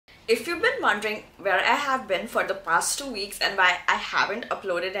If you've been wondering where I have been for the past 2 weeks and why I haven't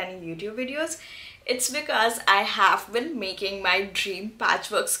uploaded any YouTube videos, it's because I have been making my dream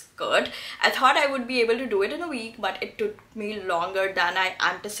patchwork skirt. I thought I would be able to do it in a week, but it took me longer than I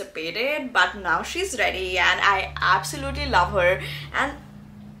anticipated. But now she's ready and I absolutely love her. And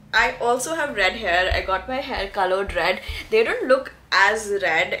I also have red hair. I got my hair colored red. They don't look as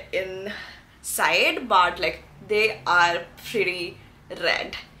red inside, but like they are pretty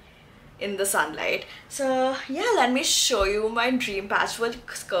red in the sunlight. So yeah, let me show you my dream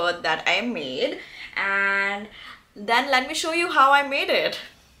patchwork skirt that I made, and then let me show you how I made it.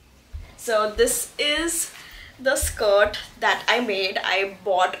 So this is the skirt that I made. I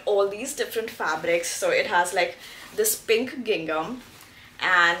bought all these different fabrics. So it has like this pink gingham,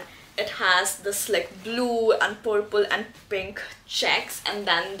 and it has this like blue and purple and pink checks, and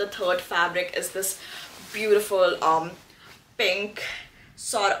then the third fabric is this beautiful pink,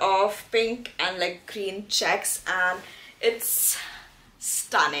 sort of pink and like green checks, and it's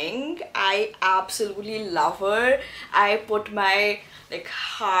stunning. I absolutely love her. I put my like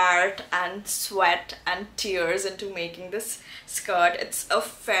heart and sweat and tears into making this skirt. It's a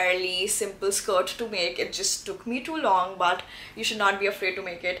fairly simple skirt to make. It just took me too long, but you should not be afraid to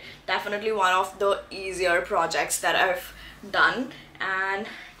make it. Definitely one of the easier projects that I've done, and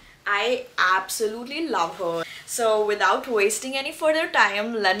I absolutely love her. So without wasting any further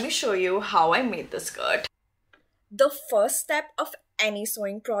time, let me show you how I made the skirt. The first step of any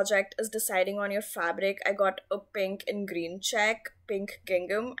sewing project is deciding on your fabric. I got a pink and green check, pink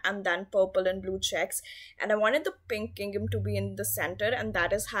gingham, and then purple and blue checks, and I wanted the pink gingham to be in the center, and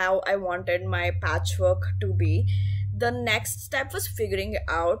that is how I wanted my patchwork to be. The next step was figuring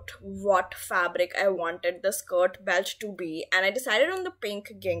out what fabric I wanted the skirt belt to be, and I decided on the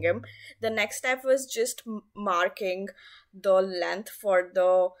pink gingham. The next step was just marking the length for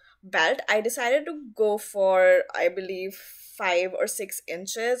the belt. I decided to go for, I believe, 5 or 6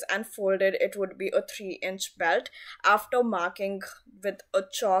 inches, and folded it would be a 3-inch belt. After marking with a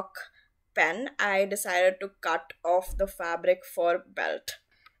chalk pen, I decided to cut off the fabric for belt.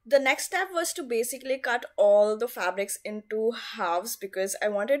 The next step was to basically cut all the fabrics into halves because I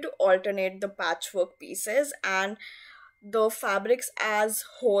wanted to alternate the patchwork pieces, and the fabrics as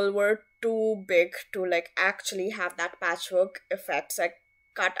whole were too big to like actually have that patchwork effect. So I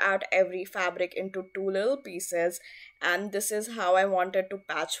cut out every fabric into 2 little pieces, and this is how I wanted to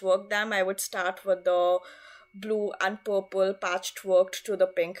patchwork them. I would start with the blue and purple patchworked to the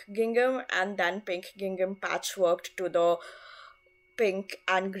pink gingham, and then pink gingham patchworked to the pink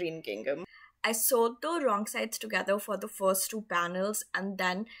and green gingham. I sewed the wrong sides together for the first 2 panels, and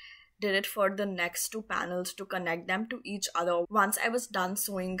then did it for the next 2 panels to connect them to each other. Once I was done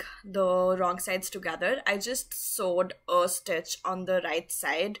sewing the wrong sides together, I just sewed a stitch on the right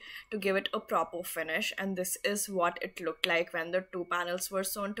side to give it a proper finish, and this is what it looked like when the 2 panels were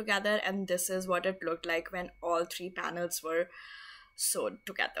sewn together, and this is what it looked like when all 3 panels were sewed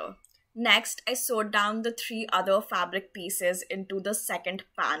together. Next, I sewed down the 3 other fabric pieces into the second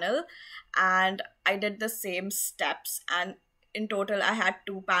panel, and I did the same steps, and in total I had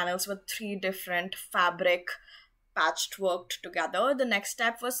 2 panels with 3 different fabric patchworked together. The next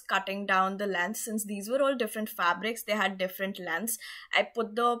step was cutting down the length. Since these were all different fabrics, they had different lengths. I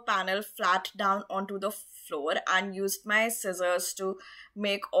put the panel flat down onto the floor and used my scissors to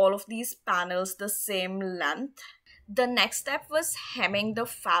make all of these panels the same length. The next step was hemming the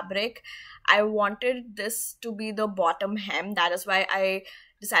fabric. I wanted this to be the bottom hem. That is why I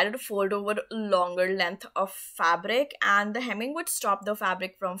decided to fold over a longer length of fabric, and the hemming would stop the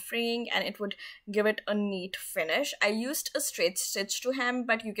fabric from fraying and it would give it a neat finish. I used a straight stitch to hem,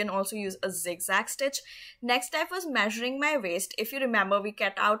 but you can also use a zigzag stitch. Next step was measuring my waist. If you remember, we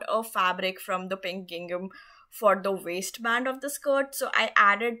cut out a fabric from the pink gingham for the waistband of the skirt, so I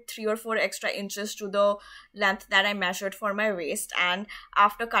added 3 or 4 extra inches to the length that I measured for my waist, and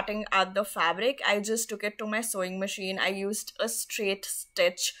after cutting out the fabric, I just took it to my sewing machine. I used a straight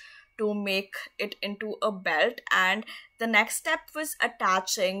stitch to make it into a belt, and the next step was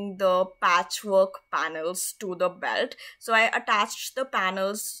attaching the patchwork panels to the belt. So I attached the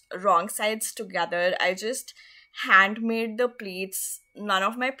panels wrong sides together. I just handmade the pleats. None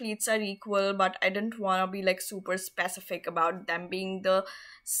of my pleats are equal, but I didn't want to be like super specific about them being the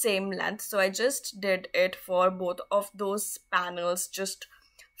same length, so I just did it for both of those panels. Just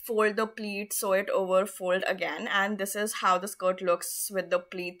fold the pleat, sew it over, fold again, and this is how the skirt looks with the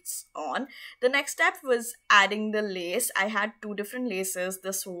pleats on. The next step was adding the lace. I had 2 different laces.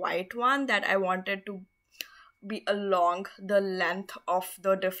 This white one that I wanted to be along the length of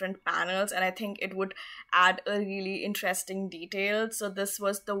the different panels, and I think it would add a really interesting detail. So this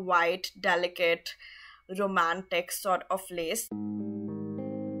was the white, delicate, romantic sort of lace.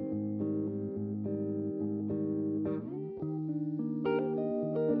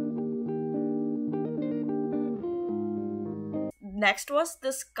 Next was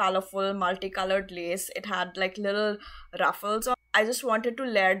this colorful multicolored lace. It had like little ruffles on. I just wanted to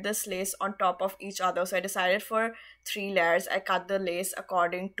layer this lace on top of each other, so I decided for 3 layers. I cut the lace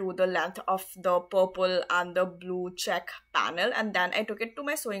according to the length of the purple and the blue check panel, and then I took it to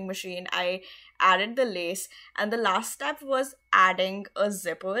my sewing machine. I added the lace, and the last step was adding a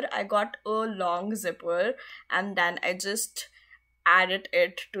zipper. I got a long zipper, and then I just added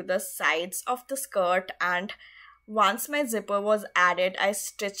it to the sides of the skirt, and once my zipper was added, I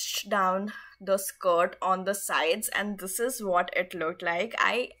stitched down the skirt on the sides, and this is what it looked like.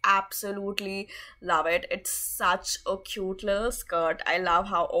 I absolutely love it. It's such a cute little skirt. I love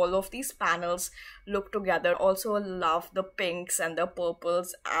how all of these panels look together. Also love the pinks and the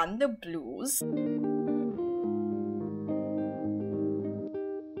purples and the blues.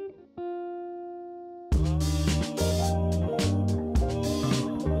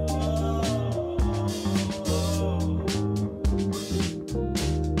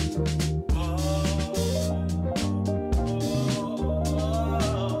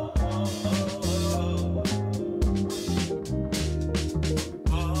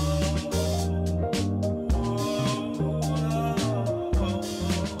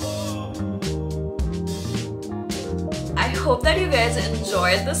 I hope that you guys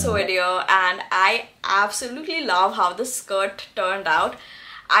enjoyed this video, and I absolutely love how the skirt turned out.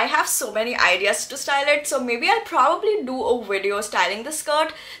 I have so many ideas to style it, so maybe I'll probably do a video styling the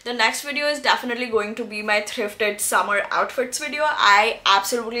skirt. The next video is definitely going to be my thrifted summer outfits video. I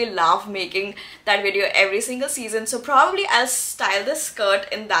absolutely love making that video every single season, so probably I'll style the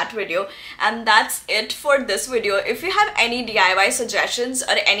skirt in that video. And that's it for this video. If you have any DIY suggestions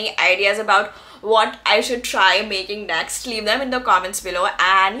or any ideas about what I should try making next, leave them in the comments below.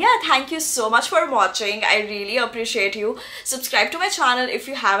 And yeah, thank you so much for watching. I really appreciate you. Subscribe to my channel if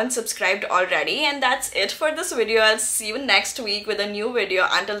you haven't subscribed already. And that's it for this video. I'll see you next week with a new video.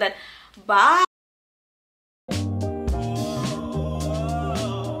 Until then, bye.